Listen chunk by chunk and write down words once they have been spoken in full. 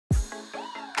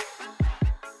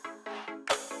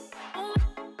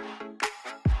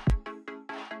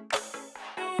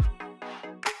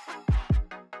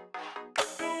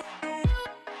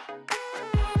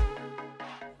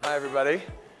everybody.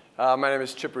 My name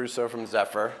is Chip Russo from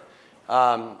Zefr.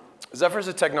 Zefr is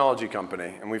a technology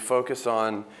company, and we focus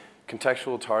on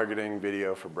contextual targeting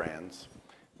video for brands.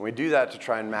 And we do that to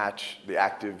try and match the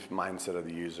active mindset of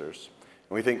the users.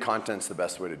 And we think content's the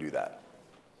best way to do that.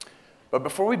 But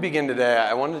before we begin today,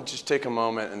 I wanted to just take a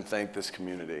moment and thank this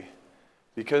community,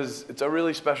 because it's a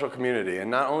really special community,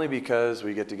 and not only because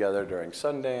we get together during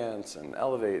Sundance and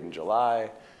Elevate in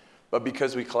July, but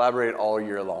because we collaborate all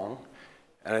year long.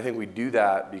 And I think we do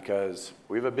that because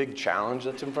we have a big challenge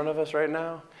that's in front of us right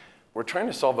now. We're trying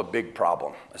to solve a big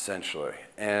problem, essentially.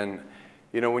 And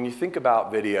when you think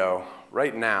about video,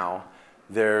 right now,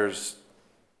 there's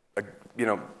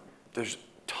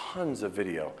tons of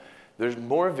video. There's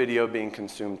more video being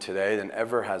consumed today than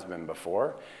ever has been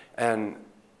before. And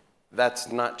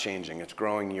that's not changing. It's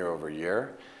growing year over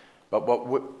year.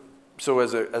 So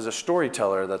as a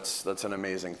storyteller, that's an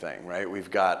amazing thing, right?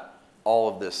 We've got all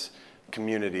of this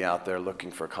community out there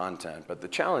looking for content. But the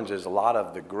challenge is a lot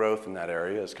of the growth in that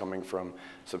area is coming from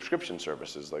subscription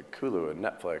services like Hulu and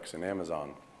Netflix and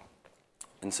Amazon.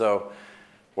 And so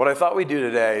what I thought we'd do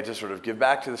today to sort of give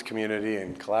back to this community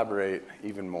and collaborate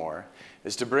even more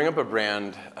is to bring up a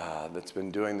brand that's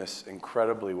been doing this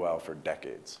incredibly well for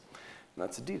decades, and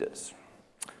that's Adidas.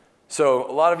 So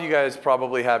a lot of you guys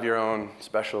probably have your own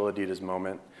special Adidas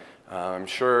moment. I'm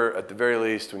sure at the very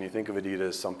least, when you think of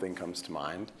Adidas, something comes to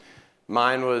mind.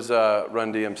 Mine was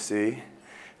Run DMC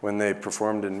when they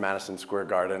performed in Madison Square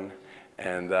Garden,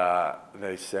 and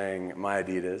they sang My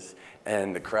Adidas,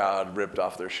 and the crowd ripped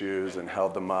off their shoes and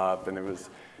held them up, and it was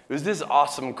this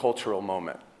awesome cultural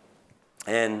moment.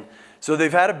 And so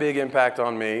they've had a big impact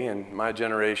on me and my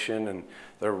generation, and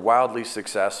they're wildly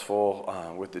successful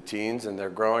with the teens, and they're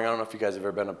growing. I don't know if you guys have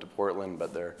ever been up to Portland,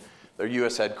 but their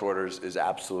US headquarters is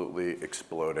absolutely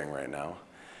exploding right now.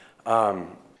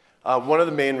 One of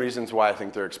the main reasons why I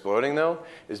think they're exploding, though,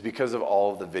 is because of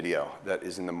all of the video that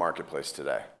is in the marketplace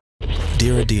today.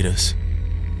 Dear Adidas,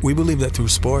 we believe that through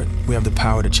sport, we have the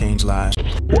power to change lives.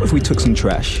 What if we took some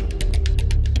trash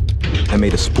and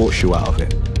made a sports shoe out of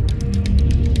it?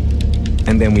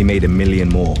 And then we made 1 million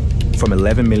more from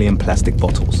 11 million plastic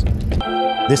bottles.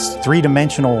 This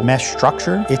three-dimensional mesh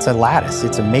structure, it's a lattice,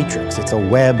 it's a matrix, it's a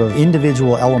web of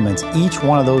individual elements. Each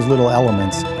one of those little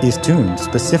elements is tuned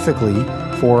specifically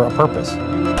for a purpose.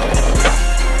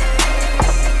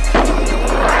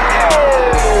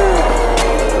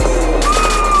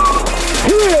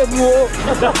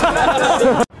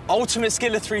 Ultimate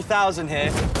Skiller 3000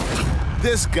 here.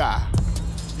 This guy,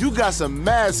 you got some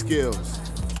mad skills.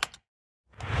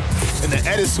 In the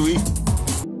edit suite.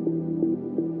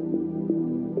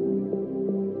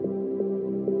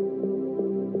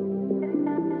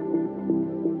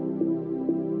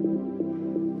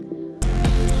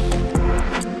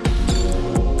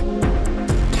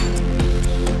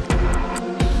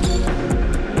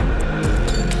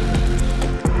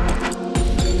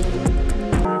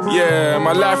 Yeah,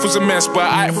 my life was a mess, but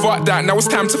I fuck that, now it's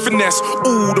time to finesse.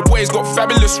 Ooh, the boys got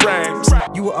fabulous rhymes.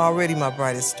 You were already my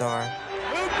brightest star.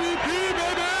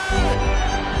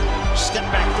 Step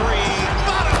back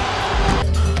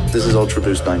three. This is Ultra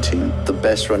Boost 19, the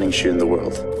best running shoe in the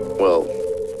world. Well,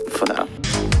 for now.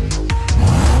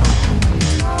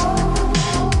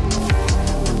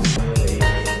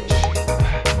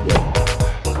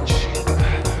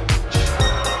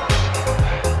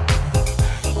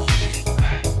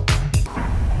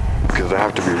 Because I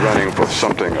have to be running for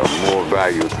something of more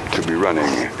value to be running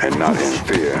and not in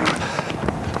fear.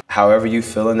 However you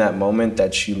feel in that moment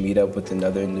that you meet up with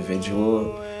another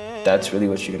individual, that's really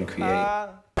what you're going to create.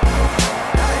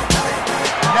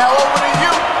 Now over to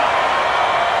you.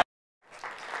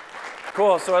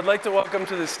 Cool, so I'd like to welcome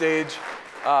to the stage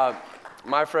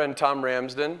my friend Tom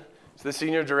Ramsden. He's the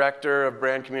Senior Director of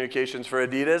Brand Communications for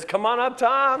Adidas. Come on up,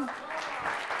 Tom.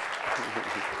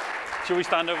 Should we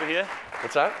stand over here?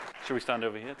 What's that? Should we stand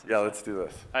over here? Yeah, let's do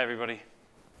this. Hi, everybody.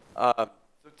 So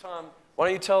Tom, why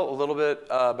don't you tell a little bit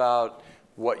about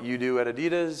what you do at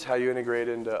Adidas, how you integrate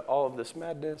into all of this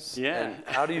madness, and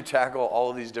how do you tackle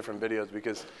all of these different videos?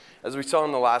 Because as we saw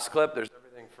in the last clip, there's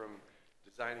everything from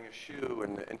designing a shoe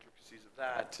and the intricacies of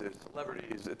that to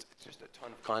celebrities. It's just a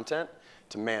ton of content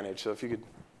to manage. So if you could.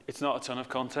 It's not a ton of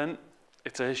content.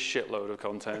 It's a shitload of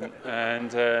content,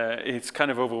 and it's kind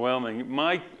of overwhelming.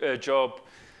 My job,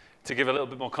 to give a little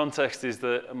bit more context, is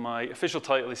that my official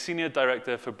title is Senior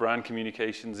Director for Brand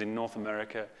Communications in North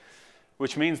America,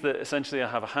 which means that essentially I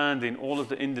have a hand in all of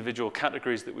the individual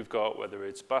categories that we've got, whether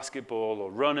it's basketball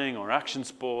or running or action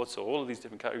sports or all of these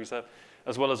different categories,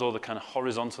 as well as all the kind of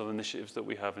horizontal initiatives that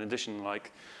we have in addition,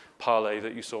 like Parlay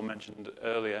that you saw mentioned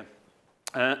earlier.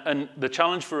 And the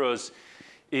challenge for us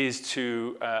is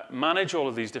to manage all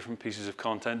of these different pieces of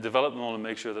content, develop them all, and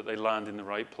make sure that they land in the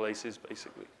right places,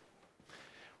 basically.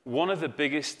 One of the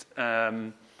biggest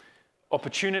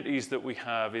opportunities that we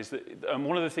have is that, and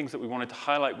one of the things that we wanted to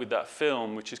highlight with that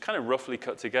film, which is kind of roughly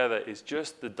cut together, is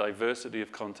just the diversity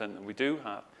of content that we do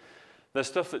have. There's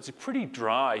stuff that's pretty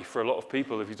dry for a lot of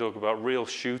people if you talk about real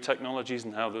shoe technologies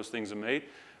and how those things are made,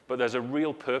 but there's a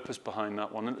real purpose behind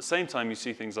that one. And at the same time, you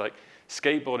see things like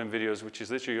skateboarding videos, which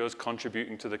is literally us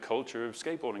contributing to the culture of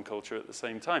skateboarding culture at the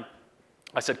same time.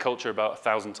 I said culture about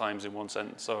 1,000 times in one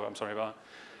sentence, so I'm sorry about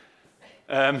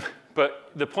that.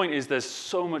 But the point is there's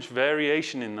so much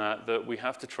variation in that that we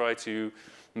have to try to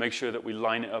make sure that we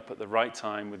line it up at the right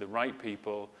time with the right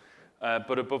people,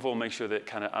 but above all, make sure that it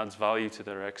kind of adds value to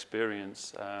their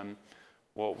experience.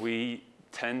 What we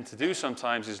tend to do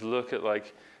sometimes is look at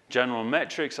like general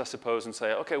metrics, I suppose, and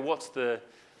say, okay, what's the,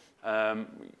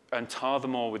 and tar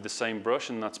them all with the same brush,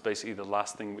 and that's basically the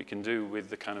last thing we can do with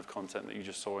the kind of content that you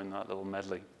just saw in that little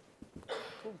medley.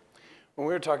 Cool. When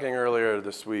we were talking earlier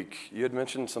this week, you had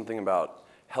mentioned something about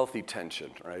healthy tension,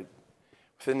 right?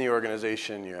 Within the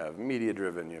organization, you have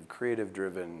media-driven, you have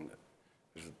creative-driven,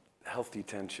 there's healthy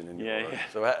tension in your org.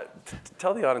 So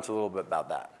tell the audience a little bit about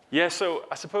that. Yeah, so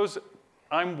I suppose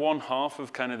I'm one half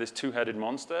of kind of this two-headed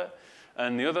monster,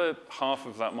 and the other half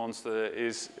of that monster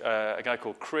is a guy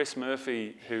called Chris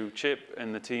Murphy, who Chip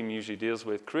and the team usually deals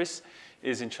with. Chris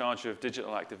is in charge of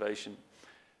digital activation.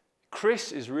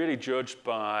 Chris is really judged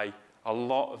by a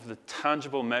lot of the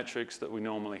tangible metrics that we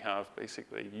normally have,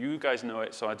 basically. You guys know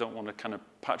it, so I don't want to kind of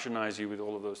patronize you with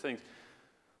all of those things.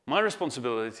 My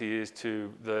responsibility is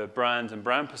to the brand and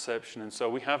brand perception, and so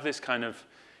we have this kind of,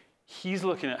 he's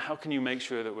looking at how can you make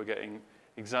sure that we're getting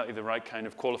exactly the right kind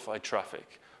of qualified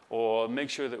traffic, or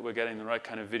make sure that we're getting the right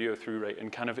kind of video through rate,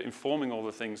 and kind of informing all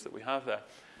the things that we have there.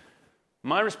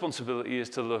 My responsibility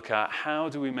is to look at how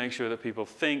do we make sure that people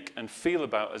think and feel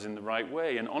about us in the right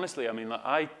way. And honestly, I mean, like,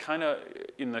 I kind of,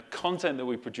 in the content that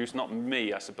we produce, not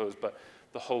me, I suppose, but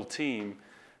the whole team,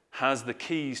 has the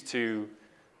keys to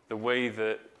the way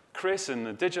that Chris and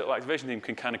the digital activation team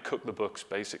can kind of cook the books,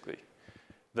 basically.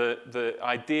 The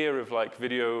idea of like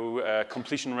video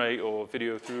completion rate or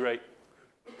video through rate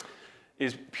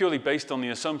is purely based on the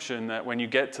assumption that when you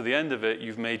get to the end of it,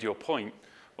 you've made your point.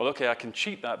 Well, okay, I can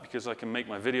cheat that because I can make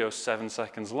my video 7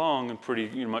 seconds long and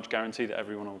pretty much guarantee that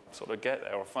everyone will sort of get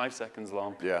there, or 5 seconds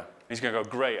long. Yeah. And he's going to go,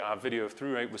 great, our video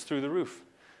through rate was through the roof.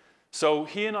 So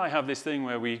he and I have this thing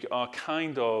where we are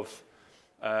kind of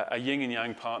a yin and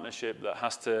yang partnership that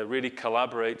has to really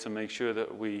collaborate to make sure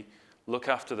that we look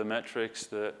after the metrics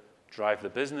that drive the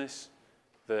business,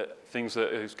 the things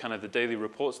that is kind of the daily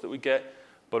reports that we get,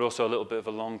 but also a little bit of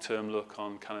a long-term look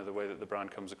on kind of the way that the brand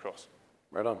comes across.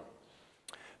 Right on.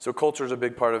 So culture is a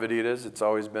big part of Adidas. It's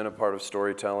always been a part of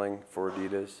storytelling for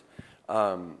Adidas.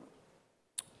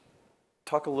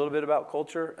 Talk a little bit about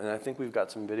culture, and I think we've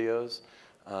got some videos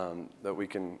that we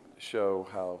can show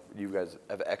how you guys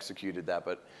have executed that.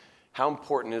 But how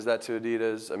important is that to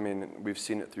Adidas? I mean, we've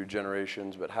seen it through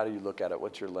generations, but how do you look at it?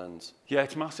 What's your lens? Yeah,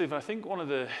 it's massive. I think one of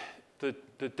the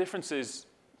differences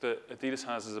that Adidas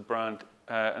has as a brand,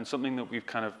 and something that we've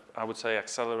kind of, I would say,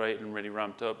 accelerated and really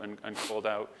ramped up and called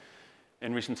out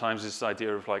in recent times, is this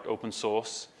idea of like open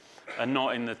source, and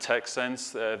not in the tech sense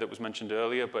that was mentioned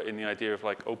earlier, but in the idea of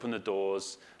like open the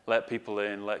doors, let people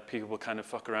in, let people kind of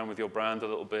fuck around with your brand a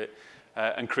little bit,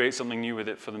 and create something new with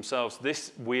it for themselves.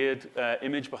 This weird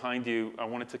image behind you, I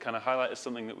wanted to kind of highlight as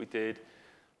something that we did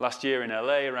last year in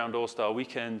LA around All-Star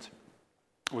Weekend,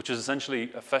 which was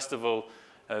essentially a festival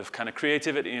of kind of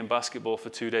creativity in basketball for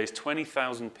 2 days.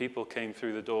 20,000 people came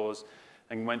through the doors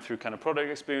and went through kind of product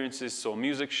experiences, saw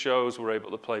music shows, were able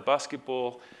to play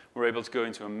basketball, were able to go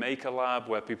into a maker lab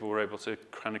where people were able to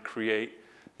kind of create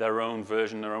their own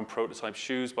version, their own prototype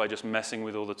shoes by just messing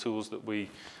with all the tools that we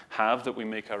have, that we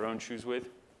make our own shoes with.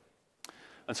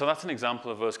 And so that's an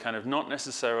example of us kind of not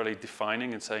necessarily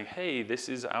defining and saying, hey, this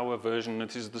is our version,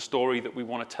 this is the story that we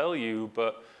want to tell you,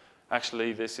 but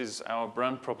actually, this is our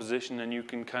brand proposition, and you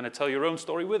can kind of tell your own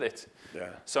story with it. Yeah.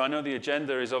 So I know the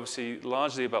agenda is obviously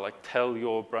largely about like tell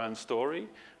your brand story,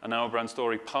 and our brand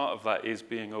story, part of that is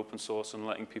being open source and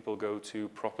letting people go to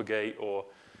propagate or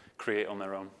create on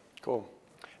their own. Cool.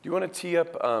 Do you want to tee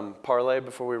up Parlay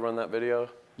before we run that video?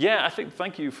 Yeah, I think,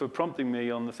 thank you for prompting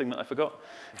me on the thing that I forgot.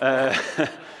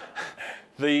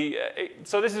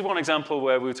 So this is one example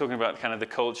where we were talking about kind of the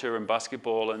culture and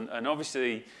basketball, and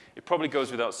obviously it probably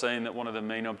goes without saying that one of the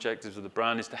main objectives of the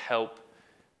brand is to help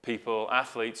people,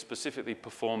 athletes specifically,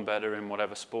 perform better in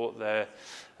whatever sport they're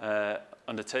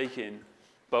undertaking.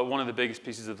 But one of the biggest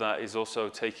pieces of that is also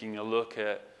taking a look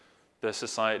at the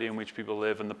society in which people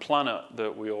live and the planet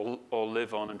that we all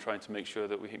live on, and trying to make sure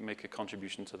that we make a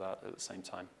contribution to that at the same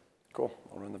time. Cool.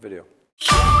 I'll run the video.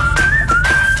 I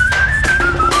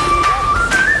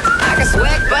can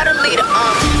swag by the leader,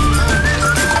 I'm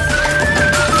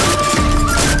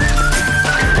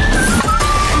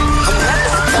having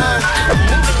some fun, I'm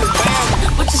moving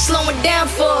around. What you slowing down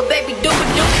for, baby? Do it,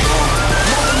 do it.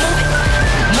 Move it, move it,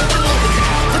 move it, move it.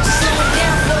 What you slowing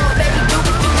down for, baby? Do it, do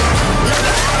it. Know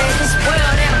you out in this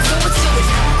world, now do it to it.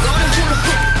 Gonna hula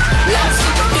hoop, loud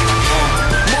super duper.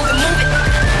 Move it, move it,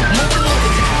 move it, move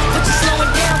it. What you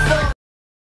slowing down for?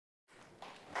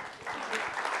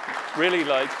 Really,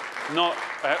 like, not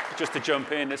just to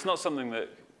jump in, it's not something that,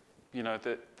 you know,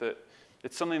 that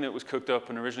it's something that was cooked up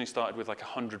and originally started with like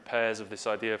 100 pairs of this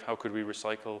idea of how could we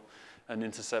recycle and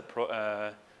intercept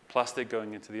plastic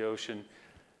going into the ocean.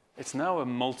 It's now a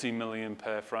multi-million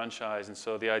pair franchise, and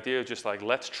so the idea of just like,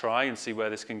 let's try and see where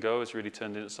this can go has really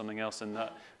turned into something else, and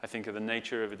that, I think, of the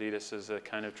nature of Adidas as a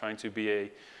kind of trying to be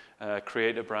a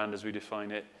creator brand as we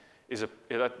define it,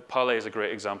 Parlay is a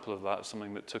great example of that,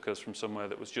 something that took us from somewhere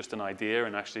that was just an idea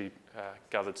and actually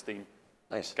gathered steam.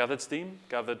 Nice. Gathered steam?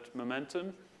 Gathered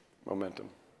momentum? Momentum.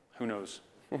 Who knows?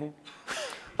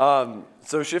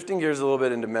 So shifting gears a little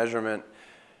bit into measurement,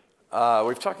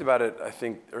 we've talked about it, I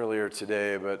think, earlier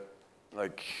today, but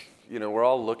like, you know, we're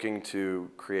all looking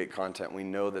to create content. We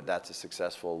know that that's a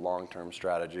successful long-term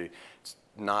strategy. It's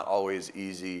not always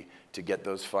easy to get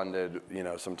those funded. You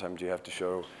know, sometimes you have to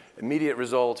show immediate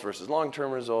results versus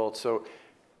long-term results. So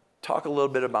talk a little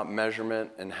bit about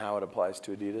measurement and how it applies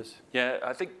to Adidas. Yeah,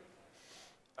 I think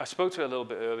I spoke to you a little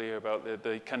bit earlier about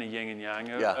the kind of yin and yang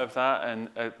of that, and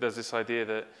there's this idea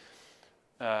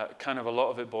that kind of a lot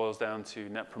of it boils down to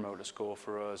Net Promoter Score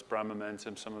for us, brand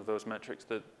momentum, some of those metrics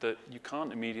that you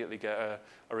can't immediately get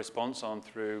a response on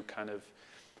through kind of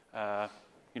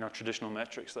you know, traditional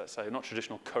metrics, let's say, not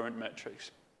traditional current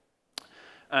metrics.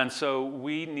 And so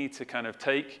we need to kind of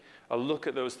take a look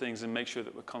at those things and make sure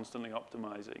that we're constantly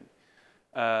optimizing.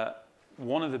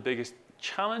 One of the biggest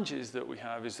challenges that we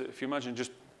have is that if you imagine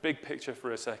just big picture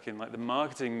for a second, like the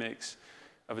marketing mix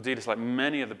of Adidas, like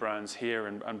many of the brands here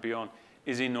and beyond,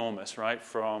 is enormous, right?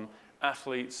 From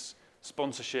athletes,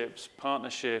 sponsorships,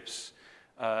 partnerships,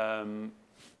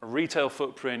 retail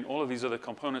footprint, all of these other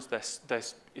components,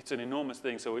 it's an enormous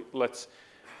thing. So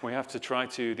we have to try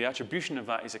to, the attribution of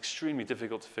that is extremely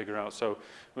difficult to figure out. So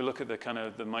we look at the kind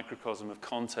of the microcosm of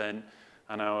content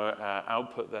and our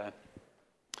output there.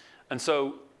 And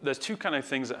so there's two kind of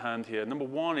things at hand here. Number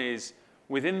one is,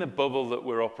 within the bubble that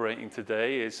we're operating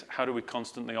today, is how do we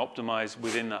constantly optimize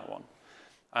within that one?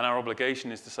 And our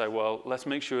obligation is to say, well, let's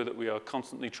make sure that we are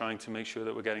constantly trying to make sure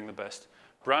that we're getting the best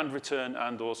brand return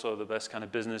and also the best kind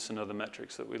of business and other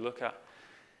metrics that we look at.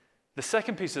 The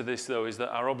second piece of this, though, is that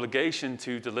our obligation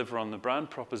to deliver on the brand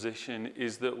proposition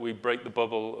is that we break the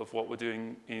bubble of what we're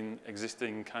doing in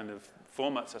existing kind of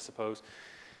formats, I suppose.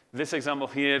 This example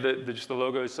here, just the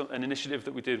logo, is an initiative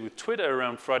that we did with Twitter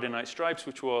around Friday Night Stripes,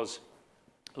 which was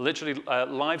literally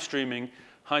live streaming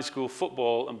high school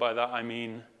football, and by that I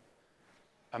mean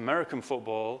American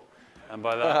football, and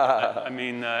by that I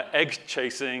mean egg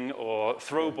chasing or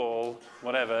throw ball,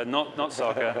 whatever, not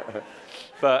soccer.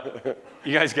 But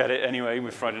you guys get it anyway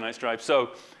with Friday Night Stripes.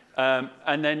 So,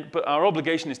 but our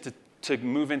obligation is to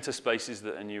move into spaces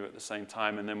that are new at the same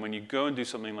time. And then when you go and do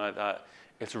something like that,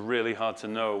 it's really hard to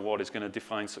know what is going to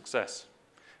define success.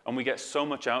 And we get so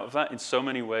much out of that in so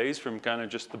many ways, from kind of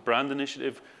just the brand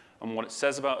initiative and what it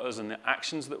says about us and the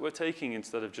actions that we're taking,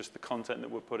 instead of just the content that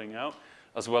we're putting out,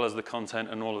 as well as the content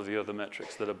and all of the other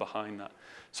metrics that are behind that.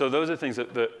 So those are things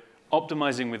that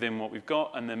optimizing within what we've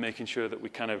got, and then making sure that we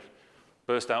kind of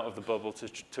burst out of the bubble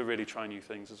to really try new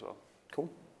things as well. Cool.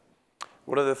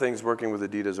 One of the things working with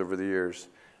Adidas over the years,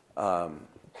 a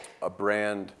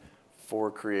brand for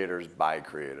creators by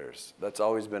creators. That's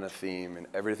always been a theme in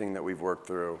everything that we've worked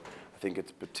through. I think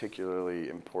it's particularly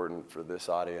important for this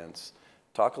audience.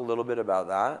 Talk a little bit about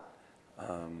that.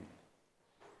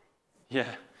 Yeah.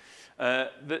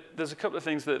 There's a couple of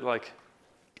things that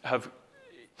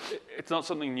it's not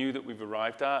something new that we've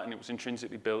arrived at, and it was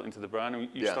intrinsically built into the brand. And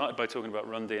you started by talking about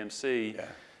Run DMC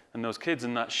and those kids,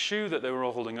 and that shoe that they were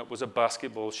all holding up was a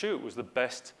basketball shoe. It was the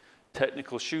best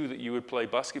technical shoe that you would play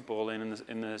basketball in the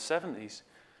 70s.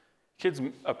 Kids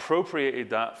appropriated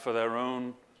that for their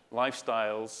own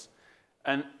lifestyles.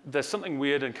 And there's something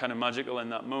weird and kind of magical in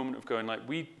that moment of going like,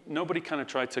 nobody kind of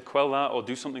tried to quell that or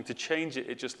do something to change it.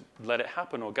 It just let it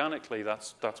happen organically.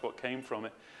 That's what came from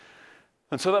it.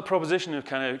 And so that proposition of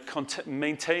kind of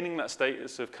maintaining that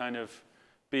status of kind of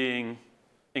being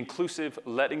inclusive,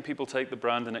 letting people take the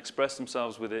brand and express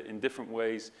themselves with it in different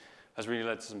ways, has really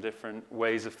led to some different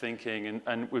ways of thinking,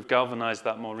 and we've galvanized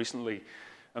that more recently.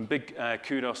 And big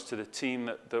kudos to the team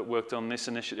that worked on this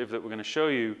initiative that we're going to show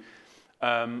you.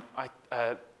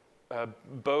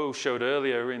 Bo showed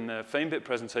earlier in the FameBit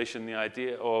presentation the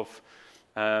idea of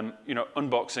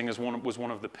unboxing was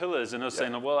one of the pillars, and us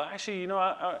saying, well, actually,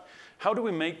 how do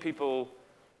we make people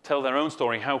tell their own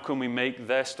story? How can we make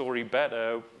their story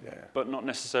better, but not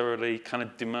necessarily kind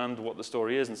of demand what the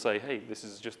story is and say, hey, this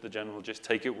is just the general, just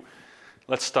take it.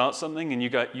 Let's start something, and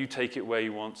you take it where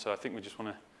you want. So I think we just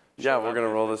want to. Yeah, we're going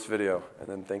to roll this video, and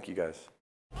then thank you guys.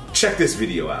 Check this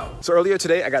video out. So earlier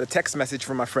today, I got a text message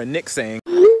from my friend Nick saying,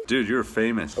 dude, you're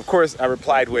famous. Of course, I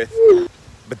replied with,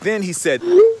 but then he said,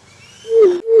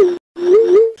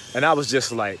 and I was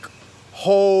just like,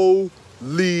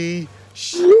 holy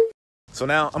shit. So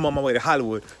now I'm on my way to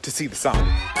Hollywood to see the song.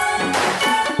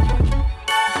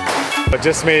 I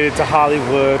just made it to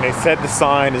Hollywood. They said the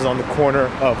sign is on the corner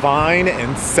of Vine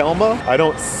and Selma. I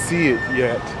don't see it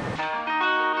yet.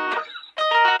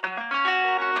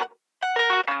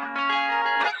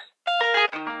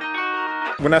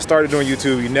 When I started doing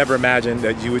YouTube, you never imagined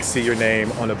that you would see your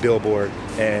name on a billboard,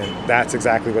 and that's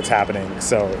exactly what's happening.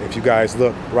 So if you guys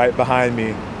look right behind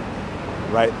me,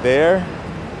 right there,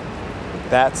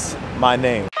 that's my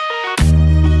name.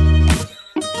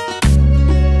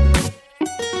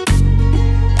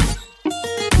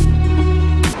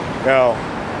 Yo,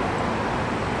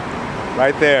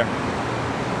 right there,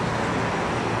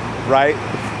 right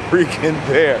freaking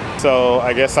there. So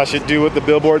I guess I should do what the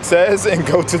billboard says and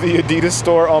go to the Adidas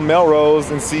store on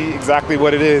Melrose and see exactly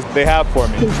what it is they have for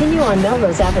me. Continue on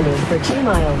Melrose Avenue for 2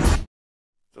 miles.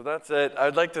 So that's it.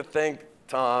 I'd like to thank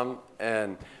Tom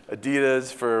and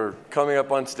Adidas for coming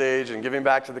up on stage and giving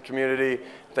back to the community.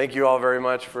 Thank you all very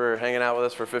much for hanging out with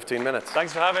us for 15 minutes.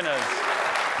 Thanks for having us.